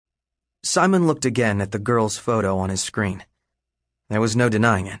Simon looked again at the girl's photo on his screen. There was no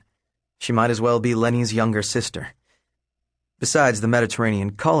denying it. She might as well be Lenny's younger sister. Besides the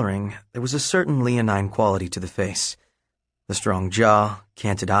Mediterranean coloring, there was a certain leonine quality to the face. The strong jaw,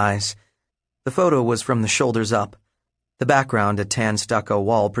 canted eyes. The photo was from the shoulders up. The background a tan stucco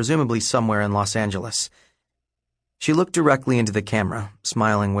wall, presumably somewhere in Los Angeles. She looked directly into the camera,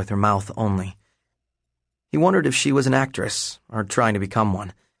 smiling with her mouth only. He wondered if she was an actress, or trying to become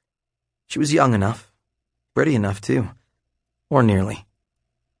one. She was young enough, pretty enough too, or nearly.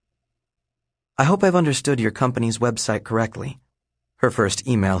 I hope I've understood your company's website correctly. Her first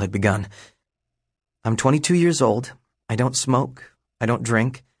email had begun. I'm 22 years old. I don't smoke. I don't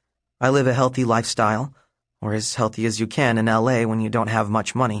drink. I live a healthy lifestyle, or as healthy as you can in LA when you don't have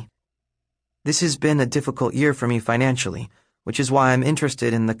much money. This has been a difficult year for me financially, which is why I'm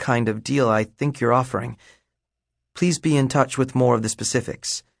interested in the kind of deal I think you're offering. Please be in touch with more of the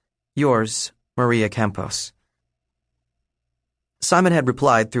specifics. Yours, Maria Campos. Simon had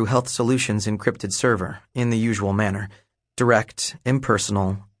replied through Health Solutions' encrypted server, in the usual manner, direct,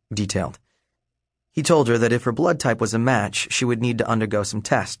 impersonal, detailed. He told her that if her blood type was a match, she would need to undergo some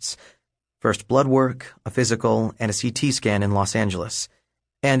tests. First blood work, a physical, and a CT scan in Los Angeles.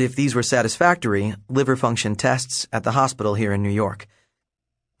 And if these were satisfactory, liver function tests at the hospital here in New York.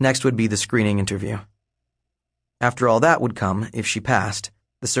 Next would be the screening interview. After all that would come, if she passed,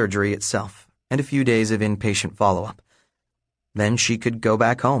 the surgery itself, and a few days of inpatient follow-up. Then she could go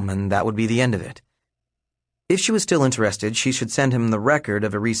back home, and that would be the end of it. If she was still interested, she should send him the record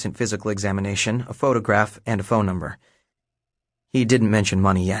of a recent physical examination, a photograph, and a phone number. He didn't mention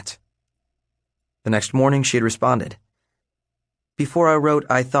money yet. The next morning, she had responded. Before I wrote,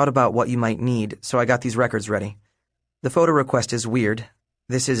 I thought about what you might need, so I got these records ready. The photo request is weird.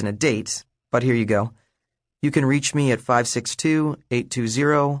 This isn't a date, but here you go. You can reach me at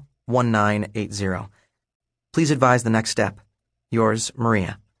 562-820-1980. Please advise the next step. Yours,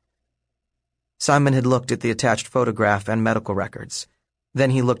 Maria. Simon had looked at the attached photograph and medical records. Then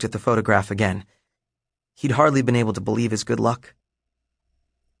he looked at the photograph again. He'd hardly been able to believe his good luck.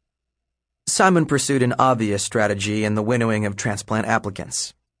 Simon pursued an obvious strategy in the winnowing of transplant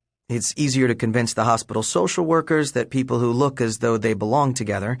applicants. It's easier to convince the hospital social workers that people who look as though they belong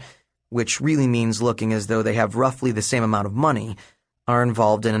together, which really means looking as though they have roughly the same amount of money, are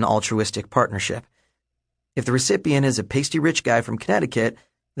involved in an altruistic partnership. If the recipient is a pasty-rich guy from Connecticut,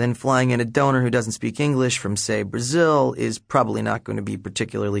 then flying in a donor who doesn't speak English from, say, Brazil is probably not going to be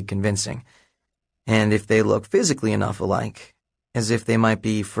particularly convincing. And if they look physically enough alike, as if they might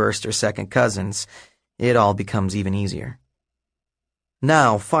be first or second cousins, it all becomes even easier.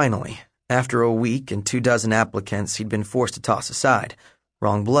 Now, finally, after a week and 24 applicants he'd been forced to toss aside,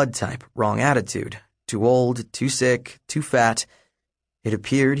 wrong blood type, wrong attitude, too old, too sick, too fat, it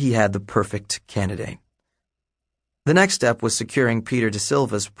appeared he had the perfect candidate. The next step was securing Peter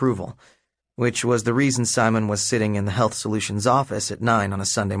DeSilva's approval, which was the reason Simon was sitting in the Health Solutions office at 9 on a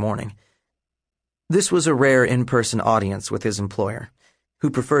Sunday morning. This was a rare in-person audience with his employer, who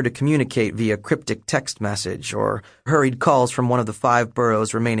preferred to communicate via cryptic text message or hurried calls from one of the 5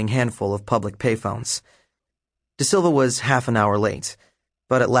 boroughs' remaining handful of public payphones. DeSilva was half an hour late,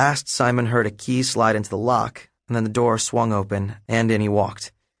 but at last Simon heard a key slide into the lock, and then the door swung open, and in he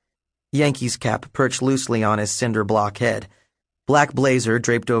walked. Yankees cap perched loosely on his cinder block head, black blazer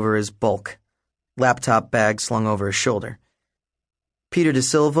draped over his bulk, laptop bag slung over his shoulder. Peter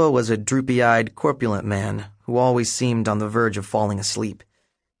DeSilva was a droopy-eyed, corpulent man who always seemed on the verge of falling asleep.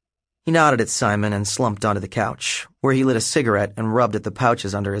 He nodded at Simon and slumped onto the couch, where he lit a cigarette and rubbed at the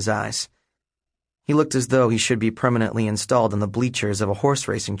pouches under his eyes. He looked as though he should be permanently installed on the bleachers of a horse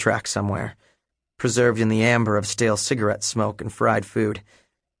racing track somewhere, preserved in the amber of stale cigarette smoke and fried food.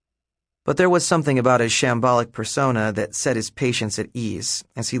 But there was something about his shambolic persona that set his patients at ease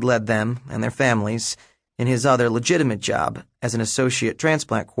as he led them and their families in his other legitimate job as an associate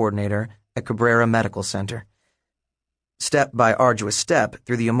transplant coordinator at Cabrera Medical Center. Step by arduous step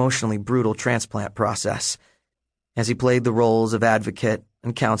through the emotionally brutal transplant process, as he played the roles of advocate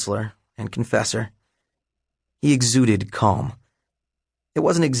and counselor and confessor. He exuded calm. It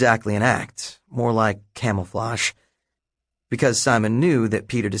wasn't exactly an act, more like camouflage, because Simon knew that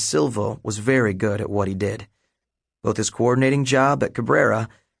Peter DeSilva was very good at what he did, both his coordinating job at Cabrera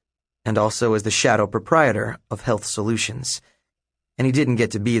and also as the shadow proprietor of Health Solutions, and he didn't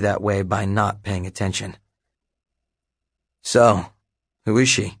get to be that way by not paying attention. So, who is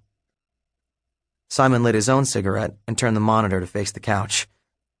she? Simon lit his own cigarette and turned the monitor to face the couch.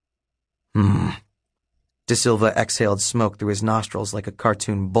 DeSilva exhaled smoke through his nostrils like a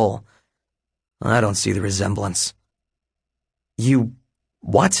cartoon bull. I don't see the resemblance. You...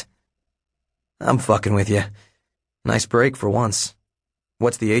 what? I'm fucking with you. Nice break for once.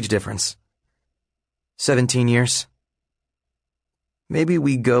 What's the age difference? 17 years. Maybe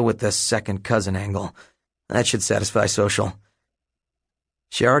we go with the second cousin angle. That should satisfy social.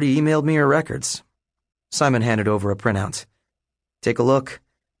 She already emailed me her records. Simon handed over a printout. Take a look.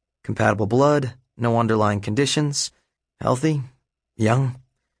 Compatible blood, no underlying conditions, healthy, young.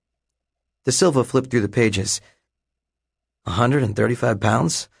 DeSilva flipped through the pages. 135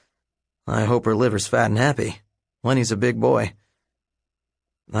 pounds? I hope her liver's fat and happy. Lenny's a big boy.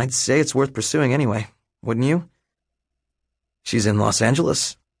 I'd say it's worth pursuing anyway, wouldn't you? She's in Los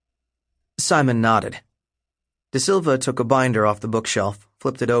Angeles? Simon nodded. DeSilva took a binder off the bookshelf,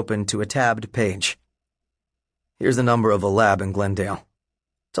 flipped it open to a tabbed page. Here's the number of a lab in Glendale.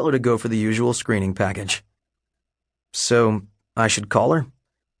 Tell her to go for the usual screening package. So, I should call her?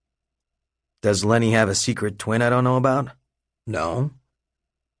 Does Lenny have a secret twin I don't know about? No.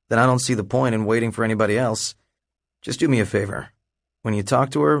 Then I don't see the point in waiting for anybody else. Just do me a favor. When you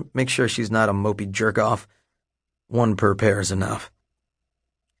talk to her, make sure she's not a mopey jerk-off. One per pair is enough.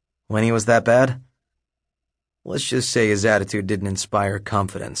 Lenny was that bad? Let's just say his attitude didn't inspire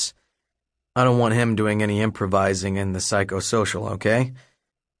confidence. I don't want him doing any improvising in the psychosocial, okay?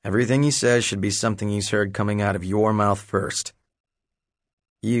 Everything he says should be something he's heard coming out of your mouth first.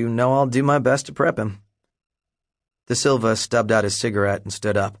 You know I'll do my best to prep him. DeSilva stubbed out his cigarette and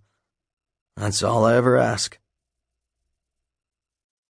stood up. That's all I ever ask.